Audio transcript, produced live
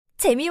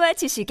재미와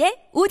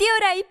지식의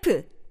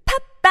오디오라이프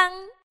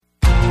팝빵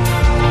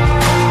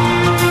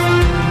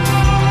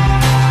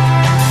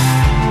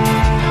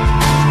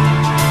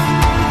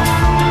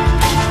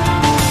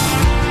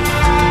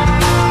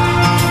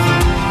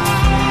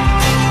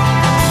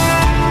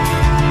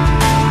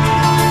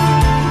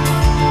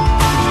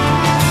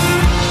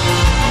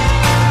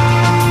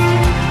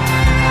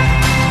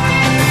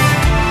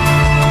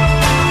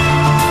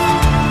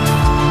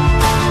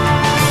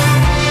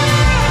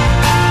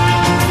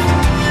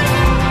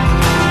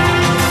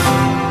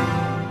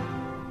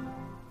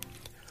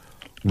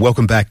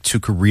Welcome back to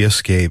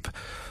Koreascape.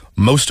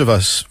 Most of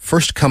us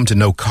first come to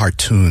know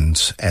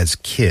cartoons as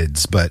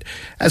kids, but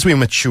as we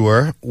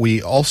mature,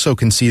 we also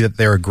can see that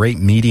they're a great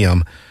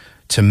medium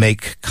to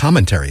make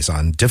commentaries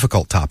on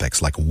difficult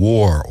topics like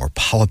war or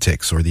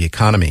politics or the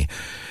economy.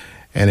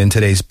 And in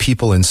today's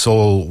People in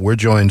Seoul, we're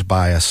joined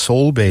by a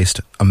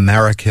Seoul-based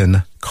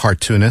American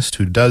cartoonist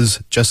who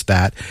does just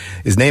that.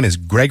 His name is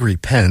Gregory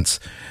PENCE,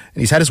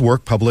 and he's had his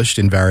work published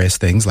in various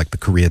things like the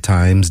Korea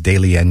Times,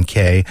 Daily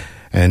NK,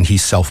 and he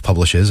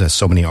self-publishes, as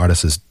so many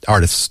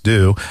artists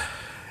do.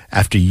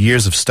 After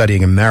years of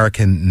studying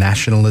American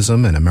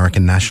nationalism and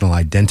American national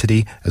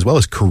identity, as well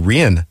as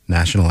Korean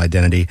national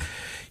identity,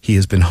 he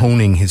has been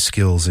honing his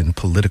skills in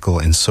political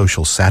and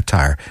social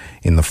satire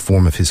in the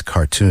form of his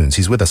cartoons.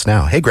 He's with us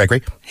now. Hey,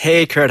 Gregory.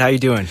 Hey, Kurt. How you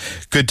doing?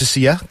 Good to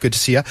see you. Good to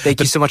see you. Thank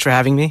you so much for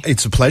having me.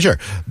 It's a pleasure.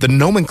 The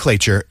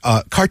nomenclature,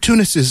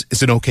 cartoonist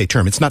is an okay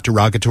term. It's not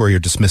derogatory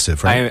or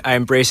dismissive, right? I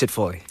embrace it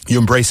fully. You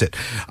embrace it.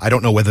 I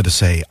don't know whether to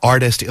say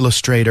artist,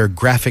 illustrator,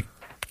 graphic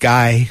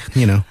guy,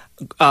 you know.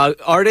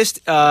 Artist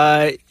is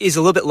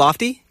a little bit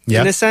lofty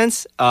Yeah. in a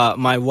sense.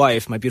 My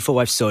beautiful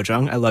wife,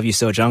 Sojung, I love you,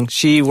 Sojung.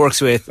 She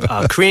works with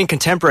Korean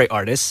contemporary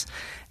artists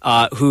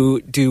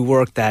who do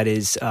work that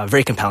is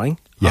very compelling.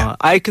 Yeah.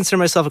 I consider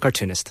myself a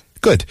cartoonist.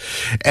 Good.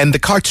 And the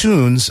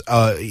cartoons,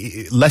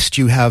 lest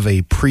you have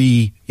a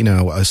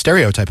a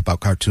stereotype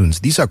about cartoons,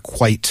 these are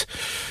quite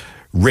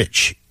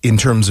rich in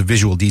terms of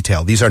visual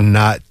detail. These are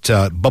not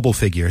bubble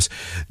figures.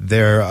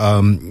 They're,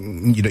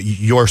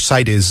 your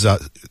site is,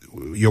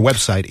 your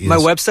website is... My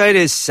website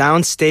is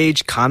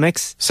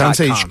soundstagecomics.com.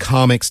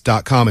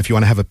 Soundstagecomics.com if you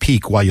want to have a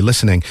peek while you're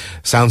listening.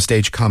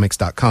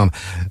 Soundstagecomics.com.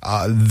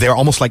 They're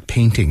almost like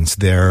paintings.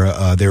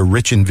 They're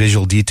rich in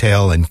visual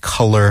detail and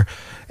color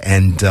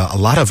and a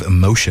lot of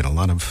emotion, a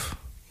lot of...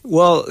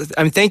 Well,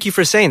 thank you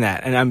for saying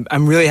that, and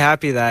I'm really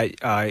happy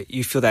that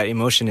you feel that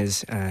emotion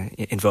is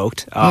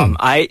invoked.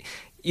 I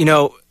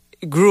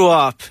grew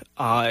up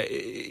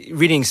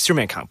reading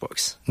Superman comic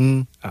books.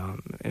 In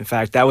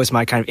fact, that was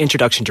my kind of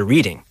introduction to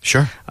reading.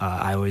 Sure.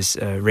 I was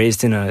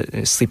raised in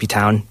a sleepy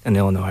town in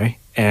Illinois,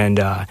 and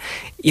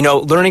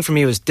learning for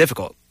me was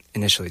difficult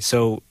initially.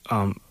 So,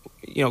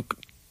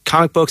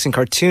 comic books and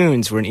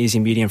cartoons were an easy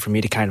medium for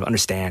me to kind of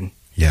understand,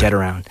 get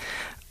around,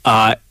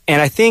 and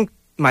I think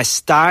my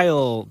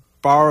style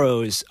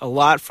borrows a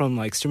lot from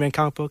like Superman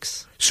comic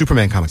books,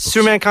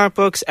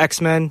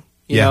 X-Men.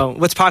 You know,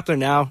 what's popular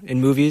now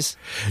in movies?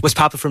 What's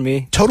popular for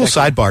me? Total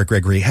sidebar,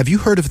 Gregory. Have you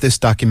heard of this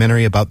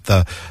documentary about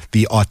the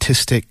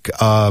autistic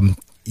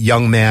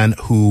young man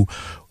who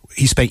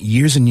he spent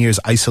years and years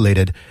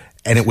isolated,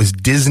 and it was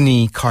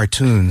Disney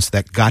cartoons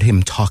that got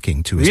him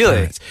talking to his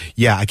parents?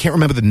 Yeah, I can't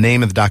remember the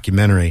name of the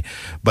documentary,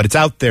 but it's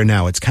out there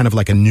now. It's kind of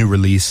like a new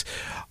release.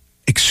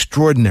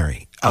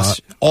 Extraordinary.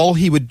 All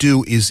he would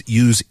do is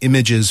use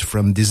images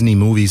from Disney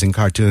movies and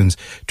cartoons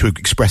to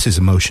express his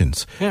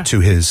emotions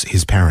to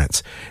his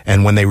parents.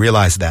 And when they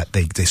realized that,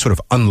 they sort of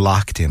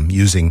unlocked him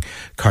using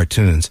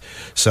cartoons.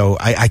 So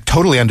I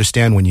totally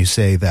understand when you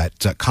say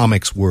that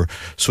comics were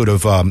sort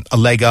of a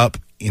leg up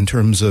in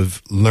terms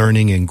of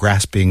learning and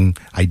grasping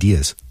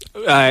ideas.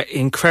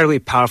 Incredibly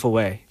powerful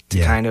way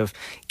to kind of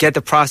get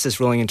the process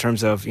rolling in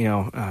terms of,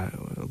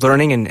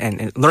 learning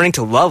and learning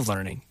to love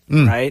learning.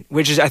 Right?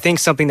 Which is, I think,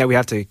 something that we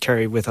have to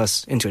carry with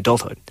us into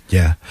adulthood.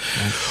 Yeah.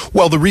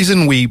 Well, the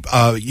reason we,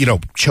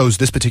 chose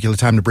this particular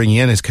time to bring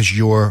you in is because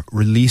you're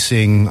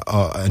releasing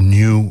a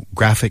new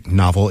graphic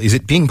novel. Is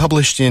it being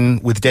published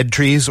with Dead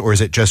Trees, or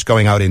is it just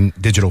going out in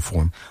digital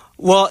form?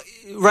 Well,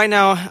 right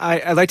now,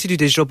 I like to do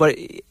digital, but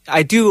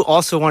I do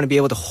also want to be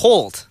able to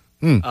hold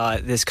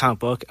this comic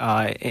book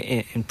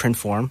in print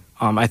form.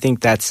 I think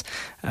that's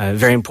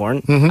very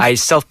important. I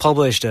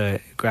self-published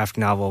a graphic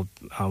novel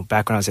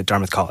back when I was at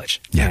Dartmouth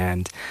College. Yeah.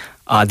 And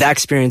that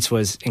experience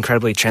was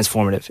incredibly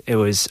transformative. It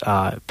was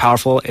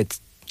powerful. It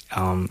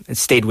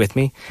stayed with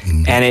me.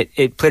 And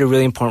it played a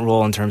really important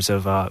role in terms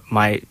of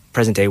my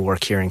present-day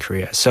work here in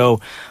Korea.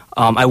 So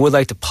I would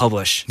like to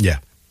publish. Yeah.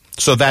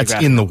 So that's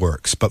in the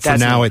works, but for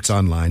now it's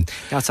online.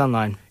 Now it's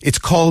online. It's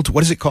called,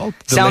 what is it called?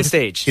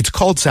 Soundstage. It's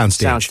called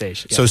Soundstage.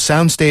 Soundstage, yeah. So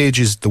Soundstage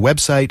is the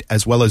website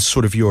as well as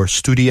sort of your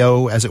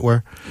studio, as it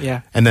were?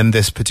 Yeah. And then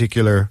this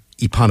particular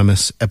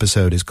eponymous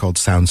episode is called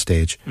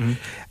Soundstage.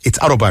 It's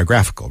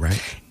autobiographical,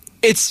 right?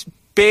 It's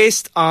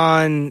based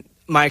on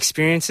my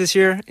experiences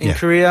here in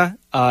Korea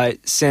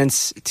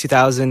since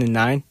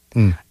 2009.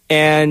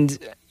 And,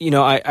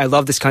 I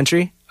love this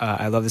country.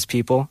 I love his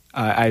people.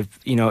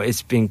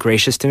 It's been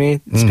gracious to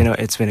me.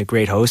 It's been a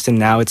great host, and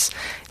now it's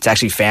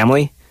actually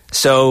family.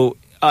 So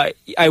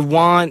I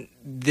want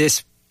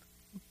this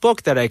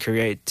book that I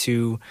create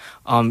to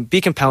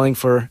be compelling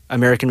for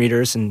American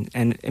readers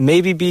and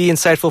maybe be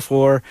insightful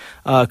for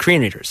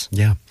Korean readers.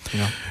 Yeah.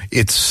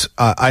 It's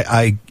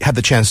I had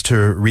the chance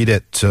to read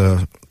it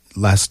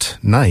last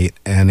night,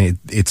 and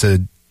it's a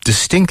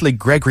distinctly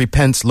Gregory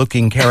Pence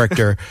looking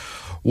character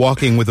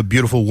walking with a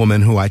beautiful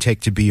woman who I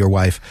take to be your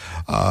wife,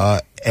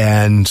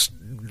 and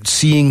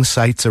seeing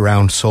sights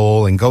around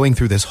Seoul and going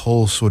through this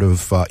whole sort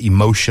of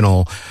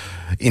emotional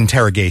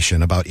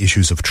interrogation about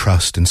issues of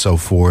trust and so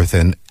forth,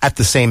 and at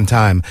the same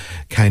time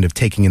kind of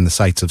taking in the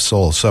sights of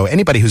Seoul. So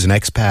anybody who's an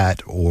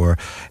expat or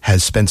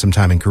has spent some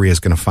time in Korea is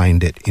going to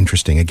find it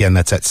interesting. Again,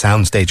 that's at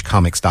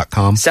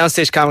soundstagecomics.com.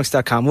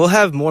 Soundstagecomics.com. We'll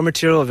have more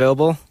material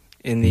available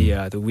in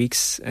the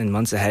weeks and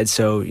months ahead.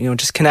 So,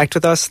 just connect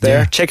with us there.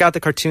 Yeah. Check out the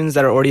cartoons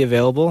that are already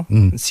available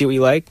and see what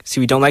you like. See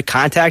what you don't like,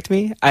 contact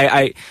me.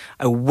 I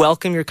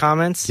welcome your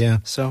comments. Yeah.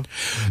 So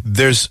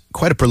there's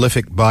quite a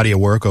prolific body of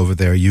work over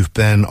there. You've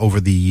been over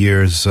the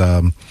years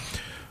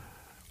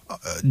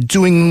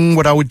doing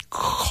what I would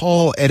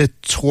call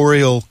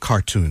editorial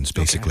cartoons,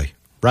 basically. Okay.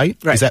 Right?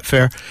 Is that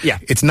fair? Yeah.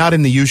 It's not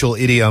in the usual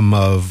idiom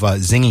of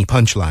zingy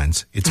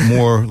punchlines. It's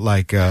more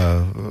like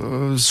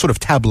sort of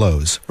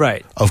tableaus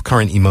of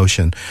current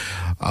emotion.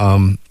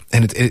 And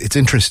it's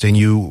interesting.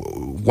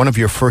 One of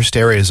your first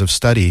areas of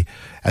study,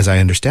 as I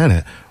understand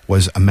it,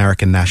 was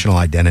American national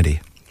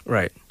identity.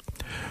 Right.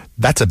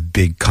 That's a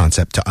big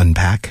concept to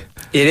unpack.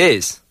 It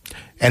is.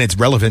 And it's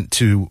relevant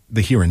to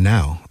the here and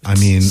now. I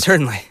mean,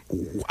 certainly.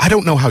 I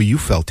don't know how you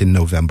felt in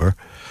November.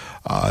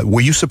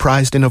 Were you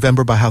surprised in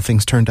November by how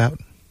things turned out?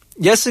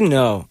 Yes and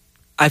no.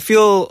 I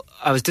feel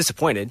I was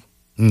disappointed.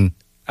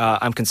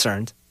 I'm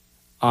concerned.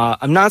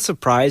 I'm not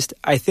surprised.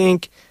 I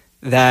think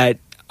that,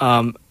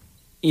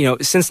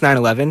 since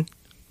 9/11,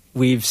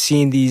 we've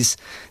seen this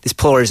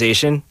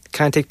polarization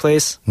kind of take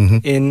place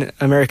in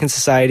American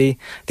society.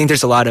 I think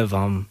there's a lot of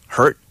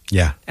hurt.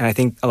 Yeah. And I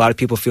think a lot of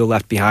people feel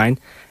left behind.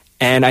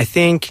 And I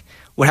think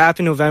what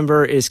happened in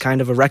November is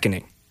kind of a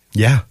reckoning.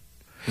 Yeah.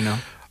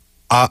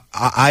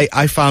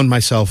 I found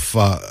myself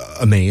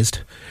amazed,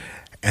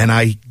 and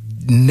I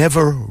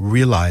never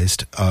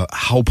realized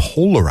how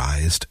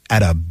polarized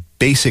at a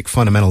basic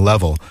fundamental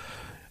level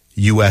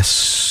U.S.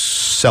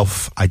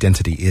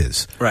 self-identity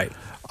is. Right.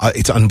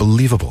 It's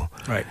unbelievable.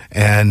 Right.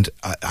 And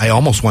I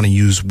almost want to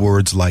use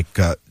words like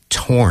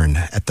torn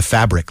at the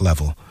fabric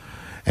level.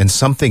 And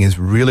something is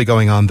really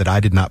going on that I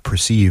did not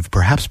perceive,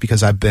 perhaps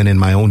because I've been in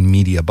my own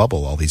media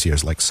bubble all these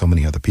years, like so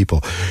many other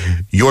people.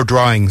 Your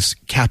drawings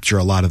capture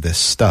a lot of this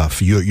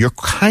stuff. You're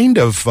kind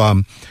of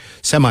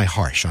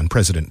semi-harsh on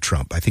President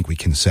Trump, I think we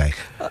can say.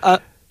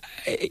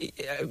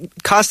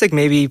 Caustic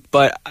maybe,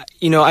 but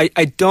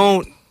I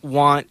don't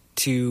want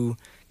to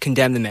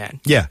condemn the man.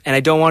 Yeah. And I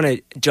don't want to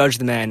judge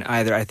the man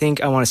either. I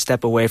think I want to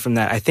step away from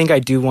that. I think I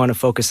do want to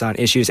focus on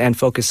issues and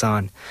focus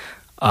on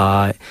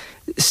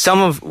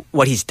some of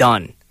what he's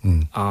done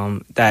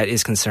that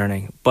is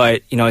concerning.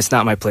 But, it's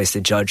not my place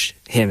to judge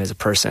him as a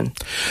person,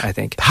 I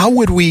think. How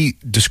would we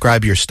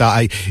describe your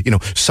style?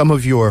 Some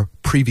of your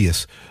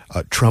previous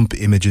Trump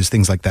images,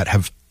 things like that,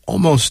 have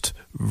almost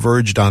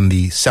verged on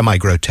the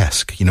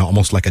semi-grotesque,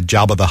 almost like a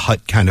Jabba the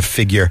Hutt kind of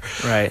figure.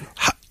 Right.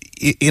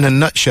 In a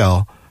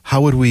nutshell,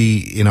 how would we,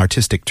 in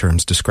artistic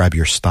terms, describe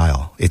your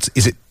style? It's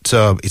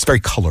very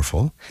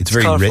colorful. It's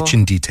very colorful. Rich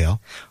in detail.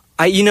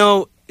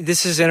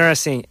 This is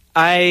interesting.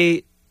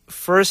 I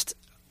first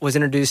was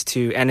introduced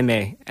to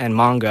anime and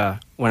manga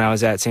when I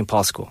was at St.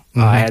 Paul's School.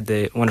 I had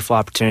the wonderful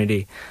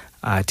opportunity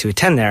to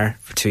attend there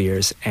for 2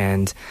 years,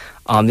 and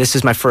this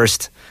is my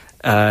first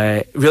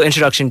real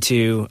introduction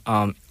to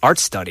art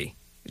study.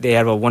 They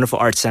have a wonderful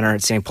art center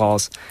at St.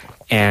 Paul's,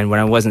 and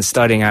when I wasn't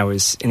studying, I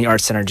was in the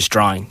art center just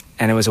drawing,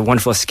 and it was a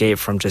wonderful escape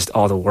from just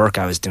all the work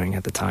I was doing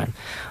at the time.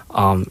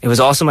 It was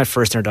also my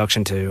first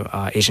introduction to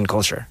Asian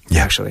culture,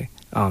 actually.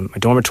 My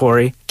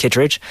dormitory,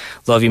 Kittredge,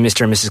 love you,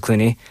 Mr. and Mrs.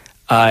 Clooney.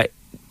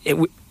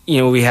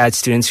 We had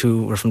students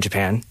who were from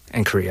Japan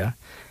and Korea,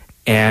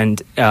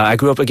 and I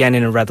grew up again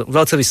in a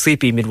relatively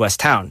sleepy Midwest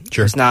town.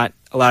 Sure. There's not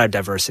a lot of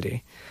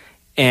diversity,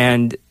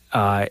 and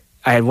I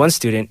had one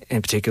student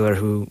in particular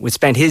who would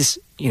spend his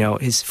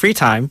free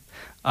time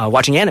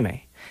watching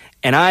anime,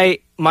 and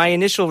my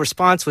initial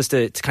response was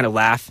to kind of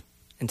laugh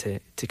and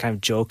to kind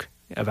of joke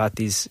about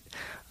this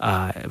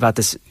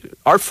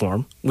art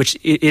form, which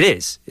it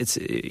is. It's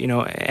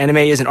anime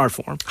is an art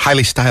form,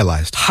 highly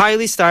stylized,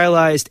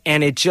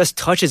 and it just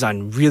touches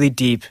on really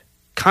deep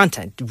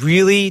content,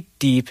 really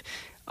deep,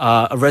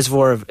 a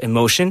reservoir of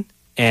emotion,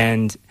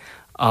 and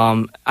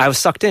I was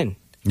sucked in.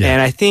 Yeah.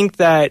 And I think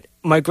that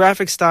my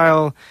graphic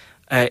style,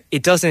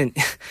 it doesn't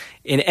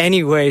in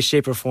any way,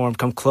 shape, or form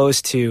come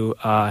close to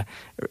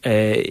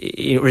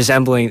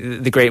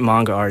resembling the great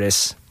manga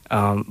artists.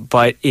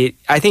 But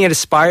I think it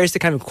aspires to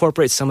kind of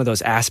incorporate some of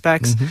those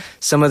aspects,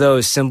 some of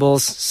those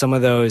symbols, some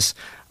of those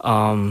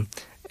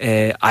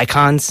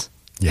icons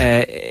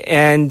Yeah.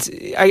 And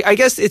I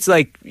guess it's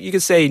like, you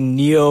could say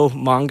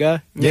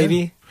neo-manga,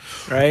 maybe,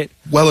 right?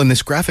 Well, in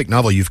this graphic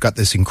novel, you've got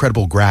this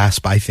incredible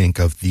grasp, I think,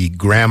 of the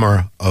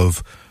grammar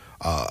of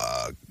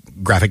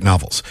graphic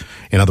novels.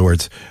 In other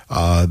words,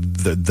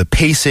 the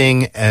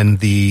pacing and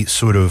the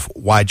sort of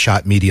wide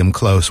shot, medium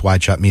close,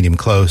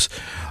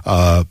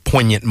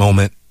 poignant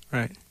moment,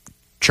 Right.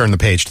 turn the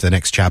page to the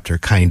next chapter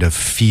kind of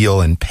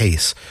feel and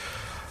pace.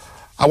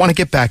 I want to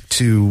get back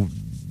to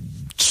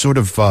sort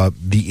of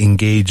the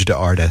engaged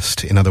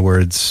artist. In other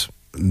words,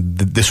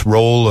 this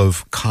role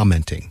of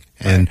commenting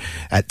and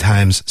at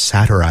times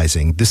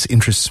satirizing. This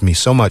interests me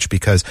so much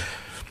because,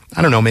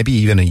 I don't know, maybe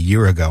even a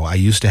year ago, I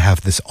used to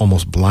have this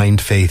almost blind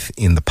faith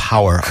in the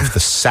power of the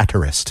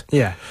satirist.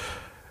 Yeah.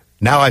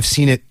 Now I've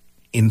seen it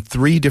in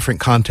 3 different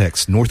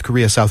contexts, North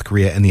Korea, South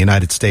Korea, and the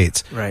United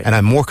States. Right. And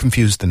I'm more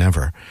confused than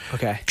ever.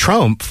 Okay.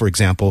 Trump, for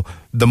example,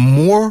 the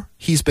more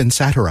he's been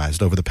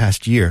satirized over the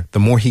past year, the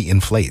more he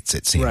inflates,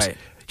 it seems. Right.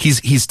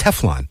 He's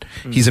Teflon.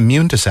 He's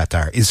immune to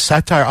satire. Is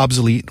satire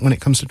obsolete when it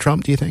comes to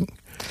Trump, do you think?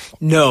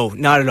 No,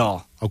 not at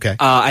all. Okay.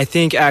 I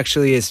think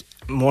actually it's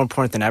more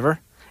important than ever.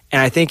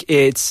 And I think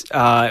it's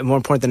more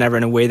important than ever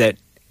in a way that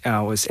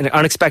was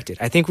unexpected.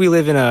 I think we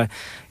live in a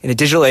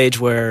digital age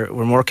where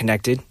we're more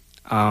connected.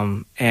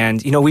 And,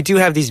 we do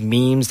have these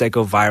memes that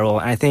go viral.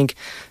 And I think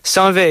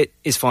some of it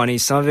is funny.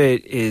 Some of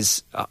it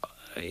is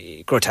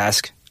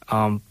grotesque.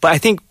 But I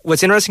think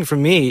what's interesting for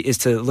me is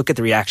to look at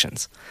the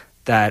reactions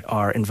that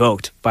are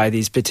invoked by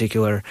these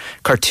particular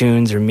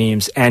cartoons or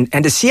memes and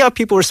to see how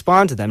people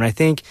respond to them. And I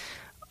think,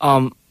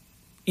 the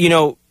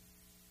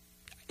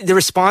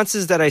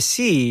responses that I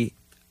see,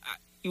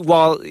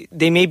 while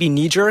they may be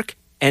knee-jerk,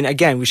 and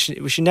again, we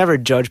should never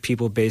judge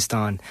people based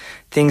on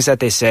things that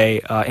they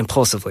say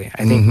impulsively.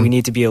 I think we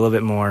need to be a little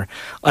bit more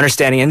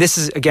understanding. And this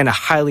is, again, a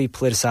highly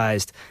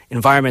politicized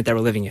environment that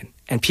we're living in.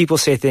 And people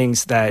say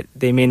things that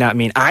they may not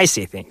mean. I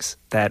say things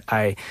that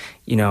I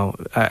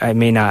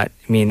may not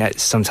mean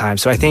that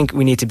sometimes. So I think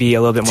we need to be a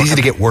little bit more. It's easy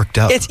to get worked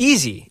up. It's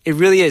easy. It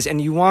really is.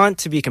 And you want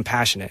to be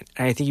compassionate.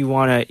 And I think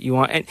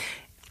and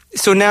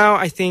so now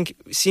I think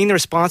seeing the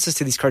responses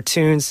to these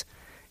cartoons,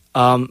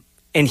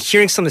 and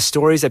hearing some of the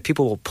stories that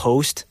people will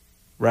post,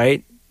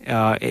 right?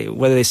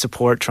 Whether they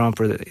support Trump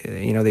or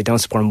they don't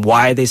support him,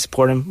 why they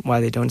support him, why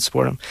they don't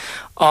support him,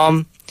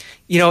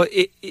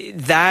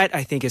 that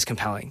I think is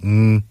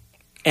compelling.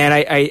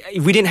 And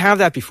we didn't have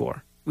that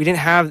before. We didn't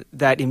have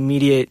that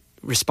immediate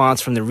response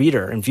from the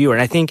reader and viewer.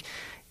 And I think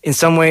in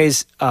some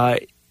ways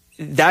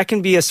that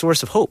can be a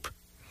source of hope,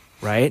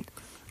 right?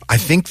 I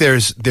think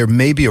there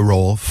may be a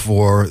role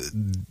for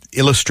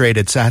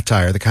illustrated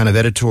satire, the kind of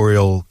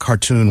editorial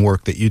cartoon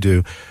work that you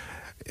do,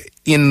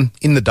 in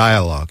the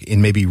dialogue,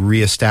 in maybe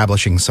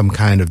reestablishing some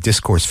kind of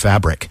discourse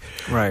fabric.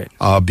 Right.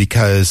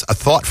 Because a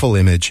thoughtful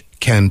image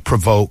can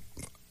provoke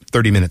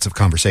 30 minutes of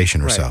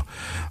conversation or so.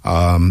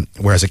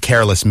 Whereas a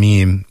careless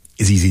meme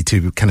is easy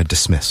to kind of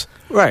dismiss.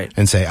 Right.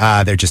 And say,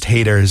 they're just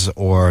haters,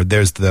 or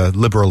there's the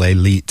liberal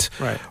elite,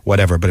 right,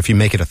 whatever. But if you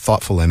make it a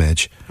thoughtful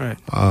image, right,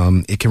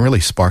 it can really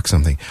spark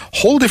something.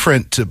 Whole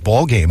different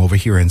ball game over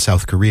here in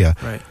South Korea,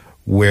 right,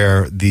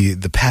 where the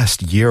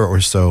past year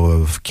or so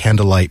of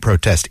candlelight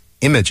protest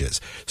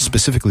images,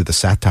 specifically the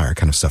satire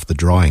kind of stuff, the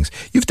drawings,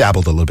 you've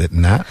dabbled a little bit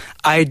in that.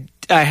 I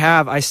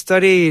have. I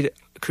studied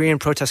Korean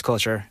protest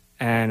culture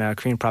and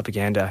Korean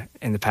propaganda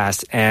in the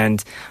past.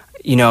 And,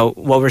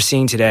 what we're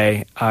seeing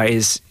today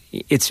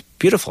it's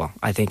beautiful,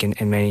 I think,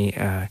 in many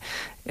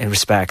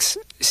respects.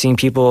 Seeing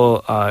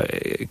people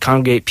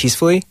congregate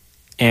peacefully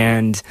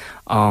and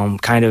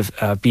kind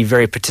of be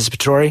very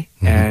participatory,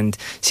 and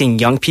seeing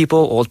young people,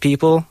 old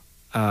people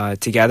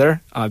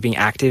together, being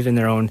active in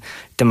their own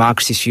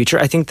democracy's future.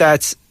 I think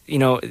that's,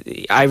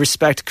 I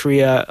respect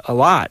Korea a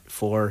lot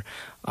for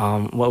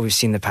what we've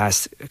seen the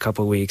past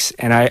couple of weeks.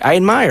 And I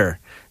admire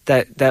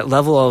that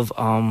level of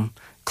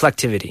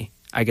collectivity,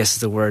 I guess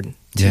is the word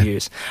to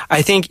use.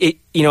 I think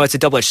it's a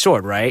double-edged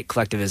sword, right?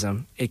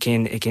 Collectivism. It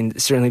can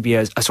certainly be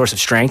a source of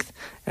strength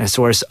and a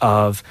source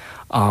of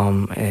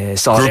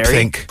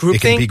solidarity. Groupthink.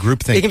 It can be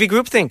groupthink. It can be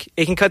groupthink.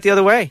 It can cut the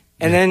other way.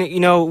 And then,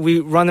 we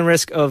run the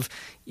risk of,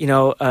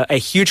 a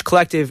huge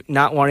collective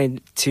not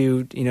wanting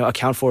to,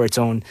 account for its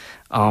own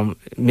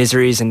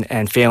miseries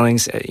and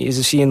failings, as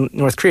you see in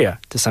North Korea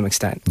to some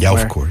extent. Yeah,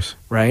 of course.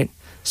 Right?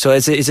 So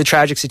it's a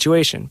tragic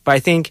situation. But I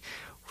think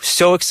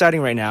so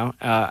exciting right now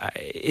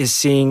is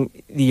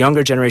seeing the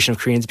younger generation of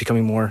Koreans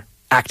becoming more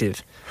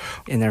active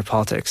in their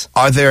politics.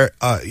 Are there,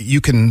 you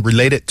can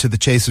relate it to the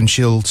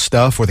Chaesun-sil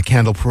stuff or the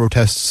candle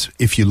protests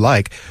if you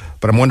like,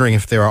 but I'm wondering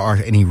if there are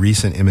any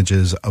recent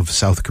images of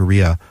South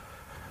Korea,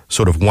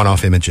 sort of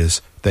one-off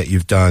images that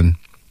you've done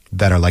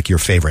that are like your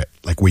favorite,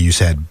 like where you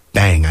said,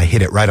 bang, I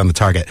hit it right on the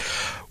target.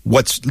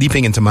 What's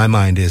leaping into my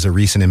mind is a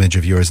recent image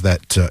of yours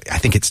that I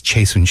think it's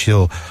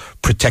Chaesun-sil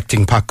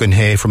protecting Park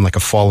Geun-hye from like a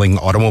falling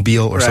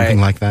automobile or something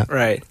like that.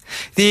 Right.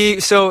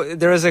 So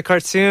there was a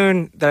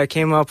cartoon that I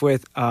came up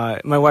with.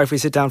 My wife, we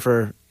sit down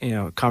for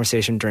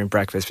conversation during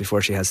breakfast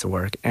before she has to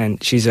work,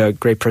 and she's a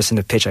great person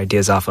to pitch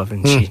ideas off of,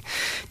 and she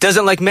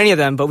doesn't like many of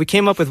them, but we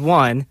came up with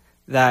one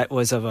that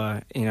was of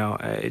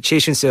Choi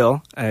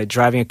Soon-sil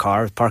driving a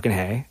car with Park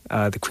Geun-hye,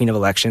 the queen of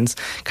elections,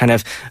 kind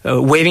of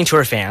waving to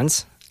her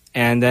fans.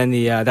 And then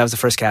that was the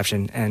first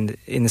caption. And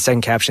in the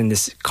second caption,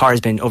 this car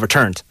has been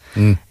overturned.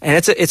 And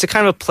it's a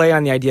kind of a play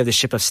on the idea of the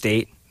ship of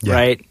state,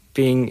 right?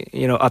 Being,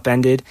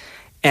 upended.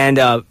 And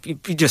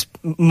just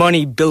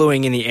money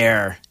billowing in the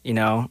air,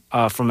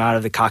 from out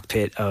of the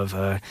cockpit of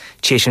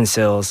Choi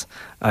Soon-sil's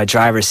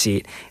driver's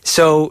seat.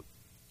 So,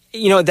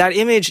 that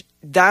image,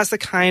 that's the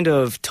kind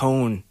of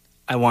tone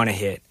I want to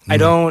hit. I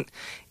don't.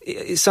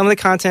 Some of the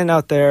content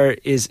out there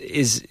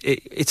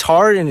it's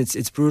hard and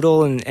it's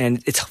brutal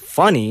and it's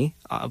funny,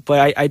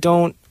 but I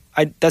don't.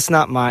 That's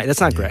not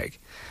Greg.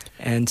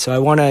 And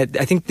so I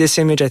think this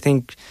image,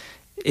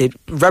 it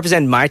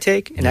represented my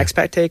take, an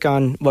expat take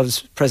on what was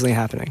presently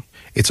happening.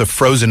 It's a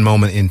frozen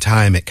moment in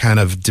time. It kind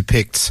of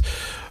depicts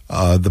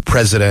the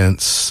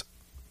president's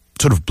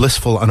sort of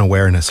blissful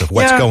unawareness of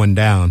what's going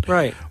down.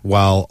 Right.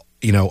 While,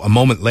 a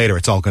moment later,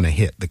 it's all going to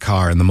hit. The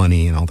car and the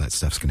money and all that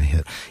stuff's going to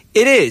hit.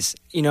 It is,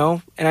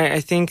 and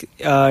I think,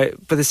 but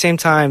at the same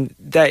time,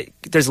 that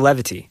there's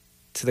levity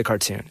to the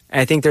cartoon.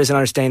 And I think there's an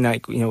understanding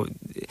that,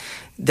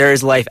 there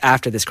is life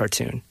after this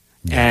cartoon.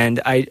 Yeah. And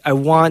I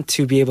want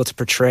to be able to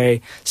portray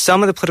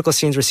some of the political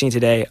scenes we're seeing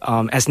today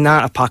as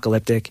not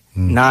apocalyptic,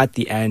 not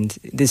the end.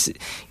 This,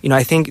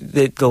 I think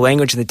that the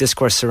language and the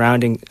discourse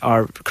surrounding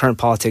our current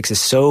politics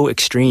is so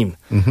extreme.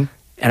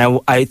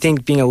 And I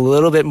think being a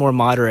little bit more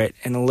moderate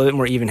and a little bit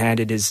more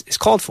even-handed is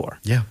called for.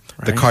 Yeah.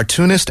 Right? The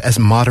cartoonist as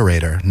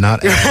moderator,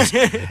 not as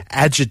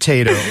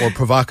agitator or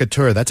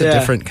provocateur. That's a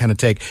different kind of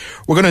take.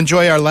 We're going to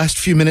enjoy our last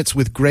few minutes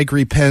with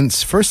Gregory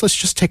Pence. First, let's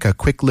just take a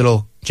quick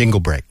little jingle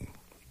break.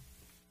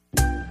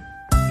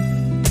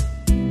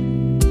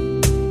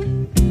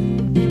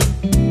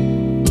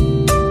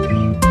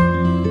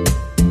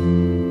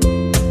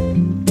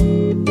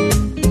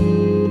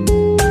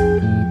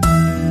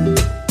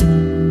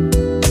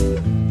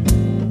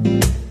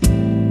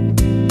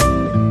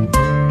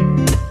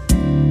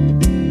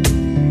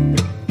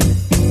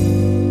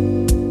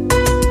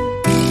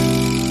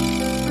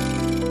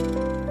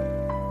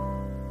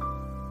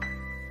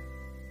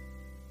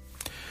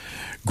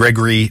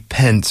 Gregory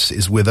Pence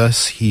is with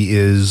us. He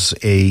is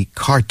a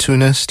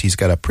cartoonist. He's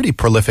got a pretty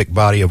prolific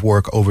body of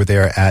work over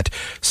there at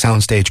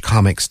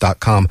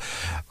soundstagecomics.com.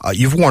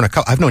 You've worn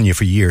I've known you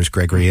for years,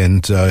 Gregory,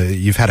 and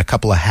you've had a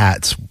couple of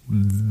hats.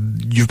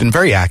 You've been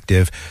very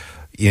active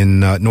in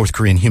North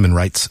Korean human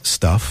rights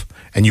stuff,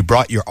 and you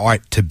brought your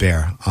art to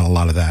bear on a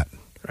lot of that.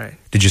 Right.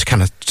 Did you just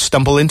kind of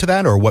stumble into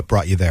that, or what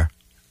brought you there?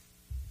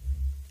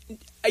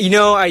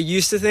 I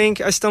used to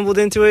think I stumbled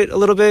into it a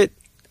little bit.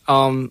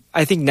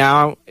 I think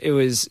now it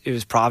was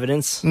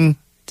Providence to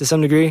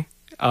some degree.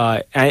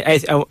 North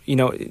Korean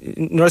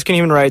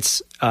human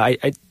rights.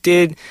 I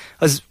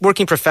was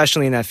working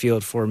professionally in that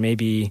field for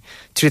maybe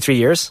 2 to 3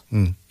 years,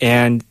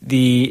 and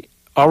the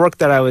artwork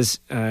that I was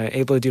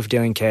able to do for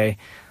Daily NK,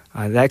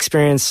 that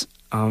experience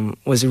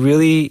was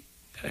really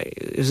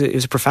it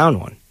was a profound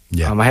one.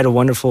 Yeah. I had a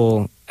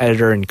wonderful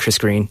editor in Chris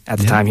Green at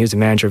the time. He was the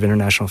manager of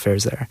international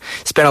affairs there.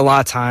 Spent a lot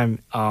of time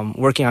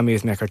working on me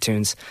with my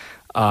cartoons.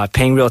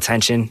 Paying real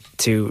attention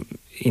to,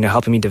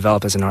 helping me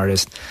develop as an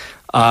artist.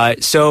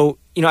 So,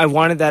 I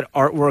wanted that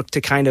artwork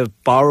to kind of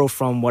borrow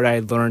from what I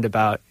learned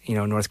about,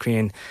 North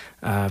Korean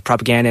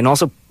propaganda and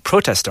also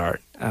protest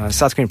art,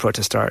 South Korean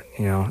protest art,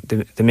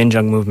 the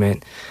Minjung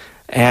movement.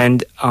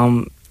 And,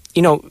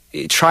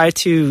 try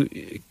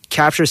to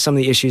capture some of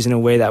the issues in a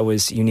way that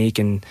was unique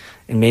and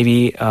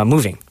maybe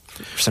moving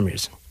for some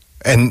reason.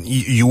 And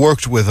you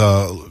worked with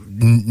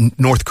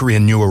North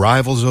Korean new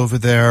arrivals over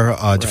there,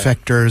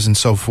 defectors and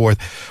so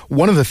forth.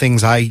 One of the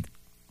things I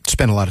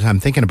spend a lot of time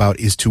thinking about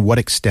is to what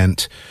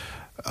extent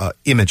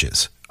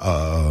images,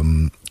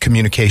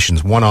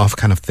 communications, one-off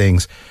kind of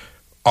things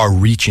are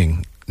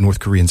reaching North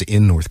Koreans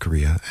in North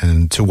Korea,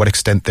 and to what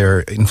extent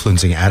they're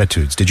influencing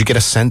attitudes. Did you get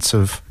a sense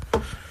of...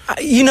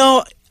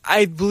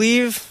 I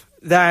believe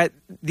that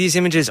these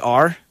images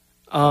are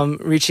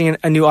reaching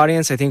a new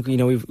audience. I think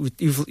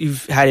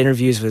you've had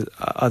interviews with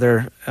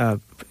other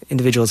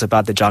individuals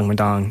about the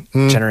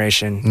Jangmadang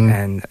generation,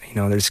 and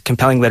there's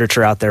compelling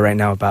literature out there right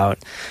now about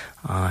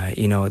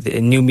the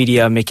new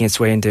media making its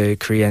way into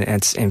Korea and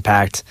its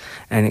impact,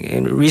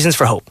 and reasons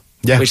for hope.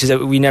 Which is that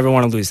we never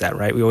want to lose that,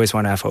 right? We always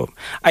want to have hope.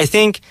 I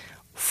think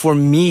for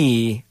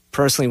me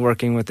personally,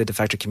 working with the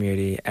defector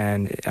community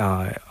and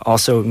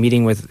also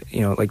meeting with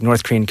like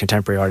North Korean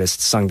contemporary artist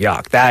Sung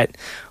Byok,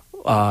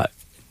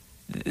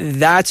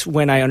 that's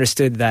when I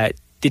understood that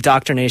the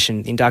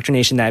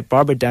indoctrination that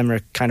Barbara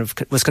Demmer kind of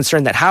was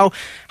concerned that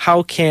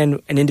how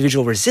can an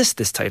individual resist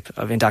this type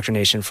of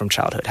indoctrination from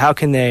childhood? How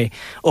can they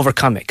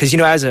overcome it? Because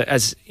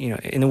as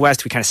in the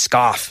West we kind of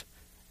scoff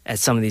at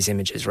some of these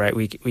images, right?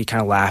 We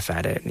kind of laugh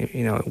at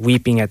it.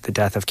 Weeping at the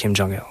death of Kim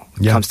Jong-il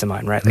comes to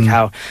mind, right?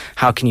 Like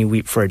how can you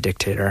weep for a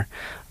dictator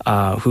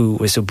who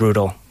was so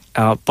brutal?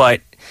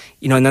 But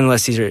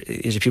nonetheless, these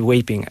are people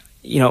weeping.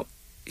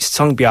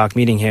 Sung Byok,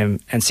 meeting him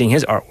and seeing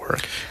his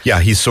artwork.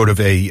 Yeah, he's sort of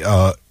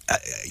a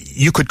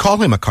you could call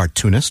him a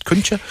cartoonist,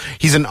 couldn't you?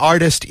 He's an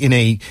artist in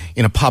a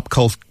pop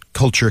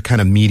culture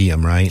kind of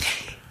medium, right?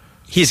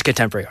 He's a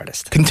contemporary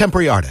artist.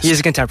 Contemporary artist. He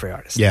is a contemporary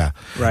artist. Yeah.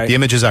 Right. The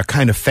images are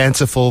kind of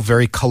fanciful,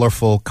 very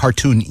colorful,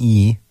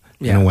 cartoon-y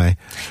in a way.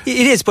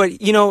 It is, but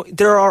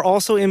there are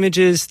also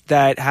images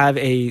that have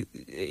a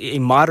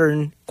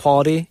modern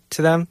quality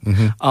to them.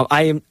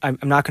 I'm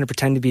not going to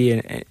pretend to be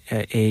an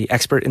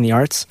expert in the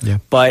arts,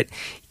 but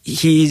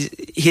his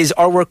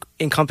artwork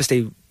encompassed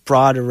a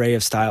broad array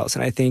of styles,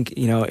 and I think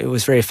it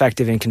was very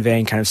effective in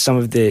conveying kind of some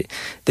of the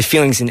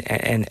feelings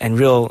and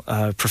real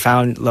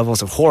profound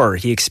levels of horror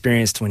he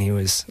experienced when he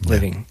was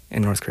living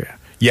in North Korea.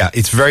 Yeah,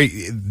 it's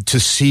to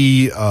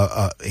see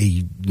a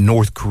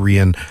North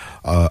Korean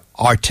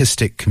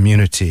artistic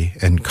community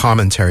and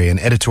commentary and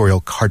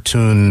editorial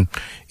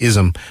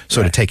cartoonism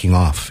sort of taking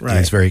off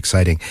is very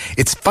exciting.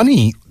 It's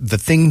funny, the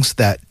things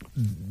that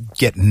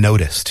get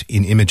noticed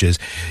in images,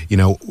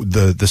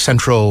 the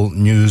central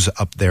news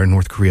up there in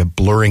North Korea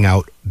blurring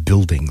out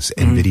buildings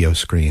and video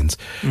screens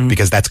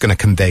because that's going to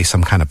convey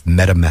some kind of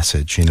meta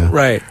message,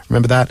 Right.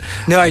 Remember that?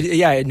 No,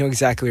 I know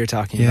exactly what you're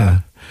talking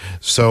about.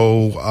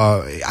 So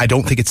I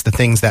don't think it's the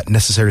things that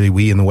necessarily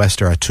we in the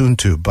West are attuned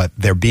to, but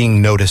they're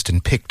being noticed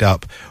and picked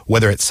up,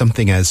 whether it's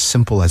something as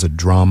simple as a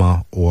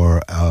drama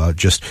or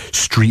just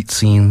street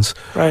scenes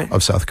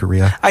of South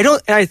Korea.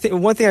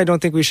 One thing I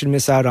don't think we should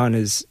miss out on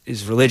is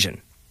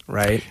religion,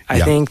 right? I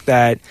think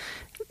that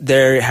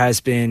there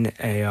has been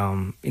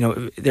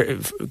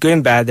good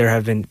and bad, there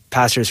have been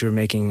pastors who are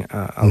making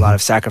a lot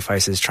of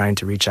sacrifices trying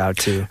to reach out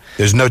to...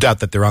 There's no doubt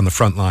that they're on the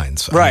front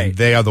lines. Right. I mean,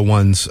 they are the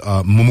ones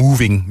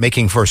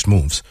making first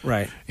moves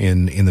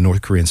in the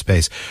North Korean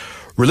space.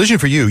 Religion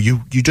for you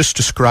just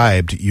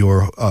described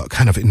your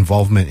kind of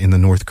involvement in the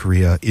North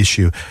Korea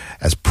issue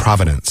as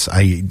providence.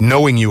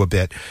 Knowing you a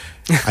bit,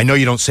 I know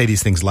you don't say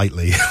these things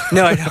lightly.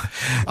 No, I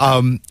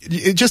don't.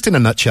 Just in a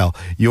nutshell,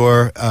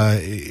 your...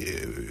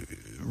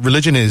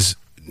 religion is,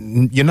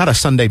 you're not a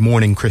Sunday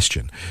morning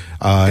Christian.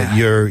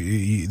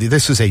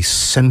 This is a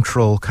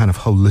central kind of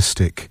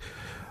holistic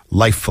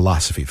life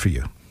philosophy for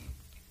you.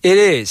 It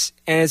is,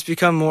 and it's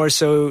become more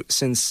so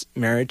since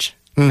marriage,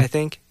 I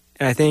think.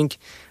 And I think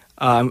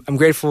I'm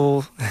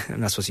grateful,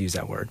 I'm not supposed to use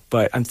that word,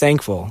 but I'm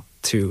thankful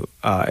to,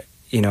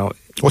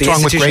 What's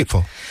wrong with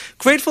grateful?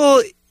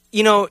 Grateful,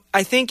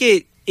 I think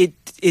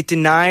it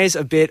denies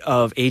a bit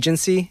of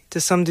agency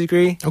to some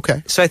degree.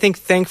 Okay. So I think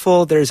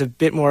thankful, there's a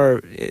bit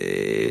more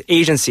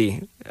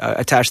agency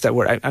attached to that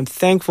word. I'm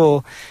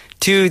thankful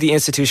to the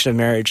institution of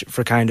marriage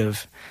for kind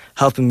of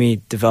helping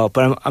me develop.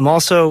 But I'm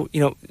also,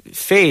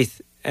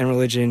 faith and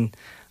religion,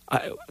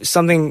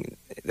 something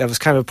that was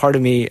kind of a part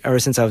of me ever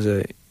since I was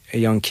a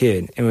young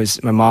kid.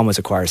 My mom was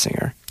a choir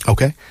singer.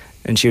 Okay.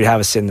 And she would have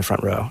us sit in the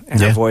front row,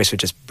 and her voice would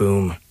just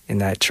boom in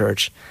that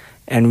church.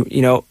 And,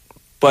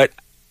 but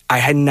I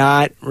had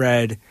not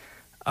read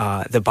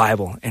the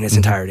Bible in its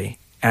entirety.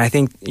 And I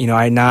think,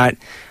 I had not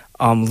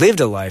lived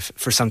a life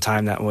for some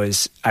time that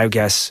was, I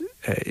guess,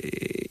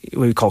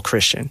 what we call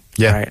Christian.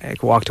 Yeah. Right? I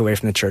walked away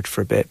from the church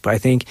for a bit. But I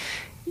think,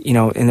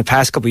 in the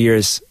past couple of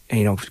years,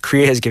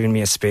 Korea has given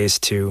me a space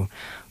to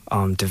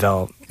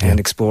develop and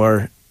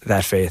explore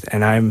that faith.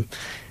 And I'm,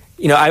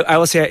 I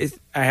will say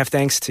I have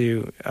thanks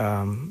to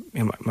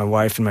my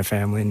wife and my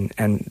family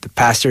and the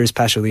pastors,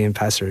 Pastor Lee and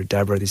Pastor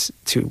Deborah, these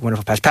two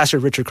wonderful pastors, Pastor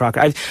Richard Crocker.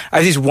 I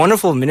have these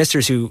wonderful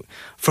ministers who,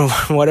 for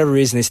whatever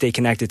reason, they stay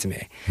connected to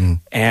me.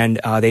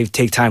 And they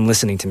take time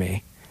listening to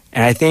me.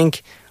 And I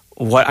think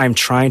what I'm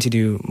trying to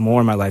do more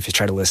in my life is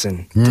try to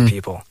listen to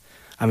people.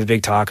 I'm a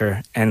big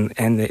talker, and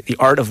the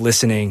art of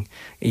listening,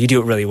 you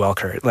do it really well,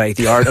 Kurt. Like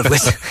the art of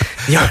listening.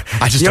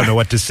 I just don't know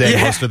what to say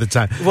most of the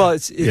time. Well,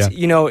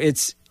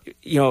 it's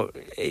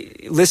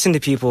listen to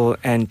people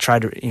and try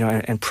to,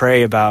 and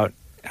pray about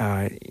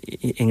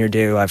in your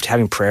daily life.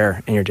 Having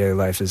prayer in your daily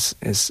life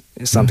is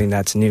something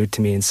that's new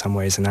to me in some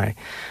ways, and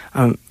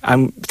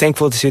I'm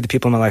thankful to the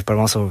people in my life, but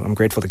I'm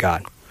grateful to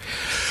God.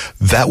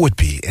 That would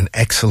be an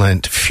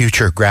excellent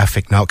future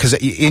graphic novel, because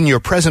in your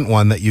present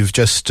one that you've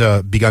just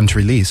begun to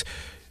release,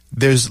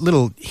 there's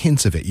little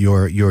hints of it.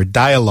 You're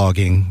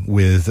dialoguing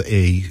with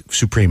a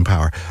supreme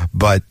power,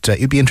 but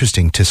it'd be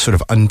interesting to sort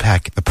of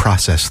unpack the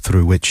process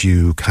through which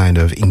you kind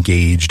of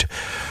engaged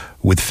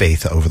with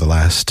faith over the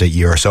last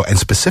year or so, and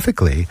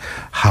specifically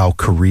how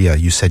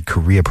you said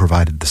Korea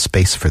provided the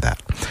space for that,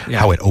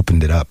 how it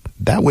opened it up.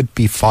 That would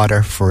be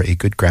fodder for a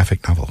good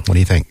graphic novel. What do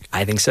you think?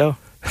 I think so.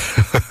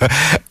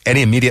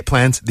 Any immediate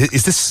plans?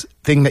 Is this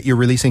thing that you're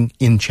releasing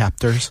in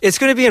chapters? It's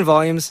going to be in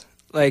volumes,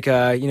 like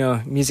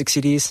music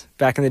CDs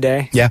back in the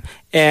day. Yeah.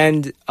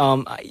 And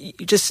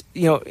just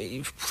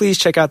please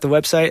check out the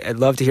website. I'd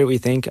love to hear what you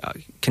think.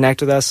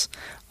 Connect with us.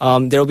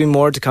 There will be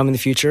more to come in the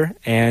future,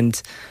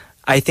 and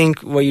I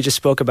think what you just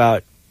spoke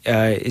about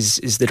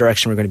is the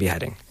direction we're going to be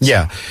heading.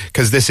 Yeah,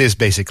 because this is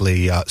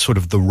basically sort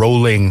of the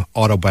rolling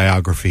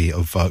autobiography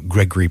of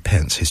Gregory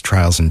Pence, his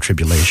trials and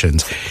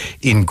tribulations,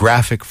 in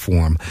graphic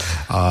form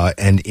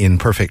and in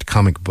perfect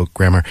comic book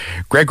grammar.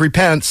 Gregory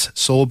Pence,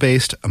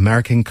 Seoul-based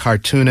American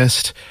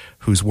cartoonist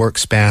whose work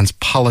spans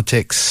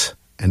politics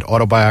and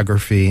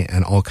autobiography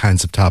and all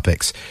kinds of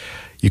topics.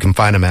 You can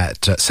find him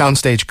at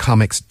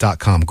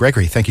soundstagecomics.com.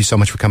 Gregory, thank you so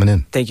much for coming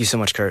in. Thank you so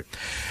much, Kurt.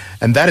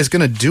 And that is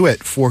going to do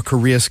it for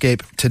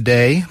Koreascape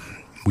today.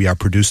 We are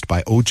produced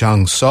by Oh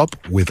Jang-sop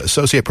with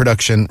associate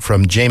production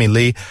from Jamie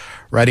Lee.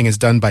 Writing is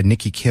done by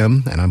Nikki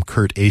Kim, and I'm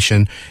Kurt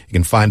Asian. You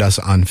can find us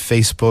on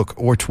Facebook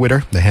or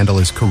Twitter. The handle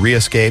is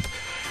Koreascape.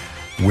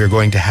 We're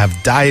going to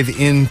have Dive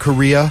in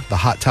Korea, the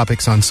hot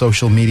topics on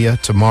social media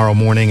tomorrow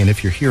morning. And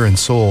if you're here in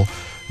Seoul,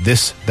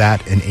 This,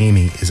 That, and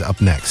Amy is up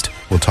next.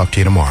 We'll talk to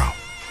you tomorrow.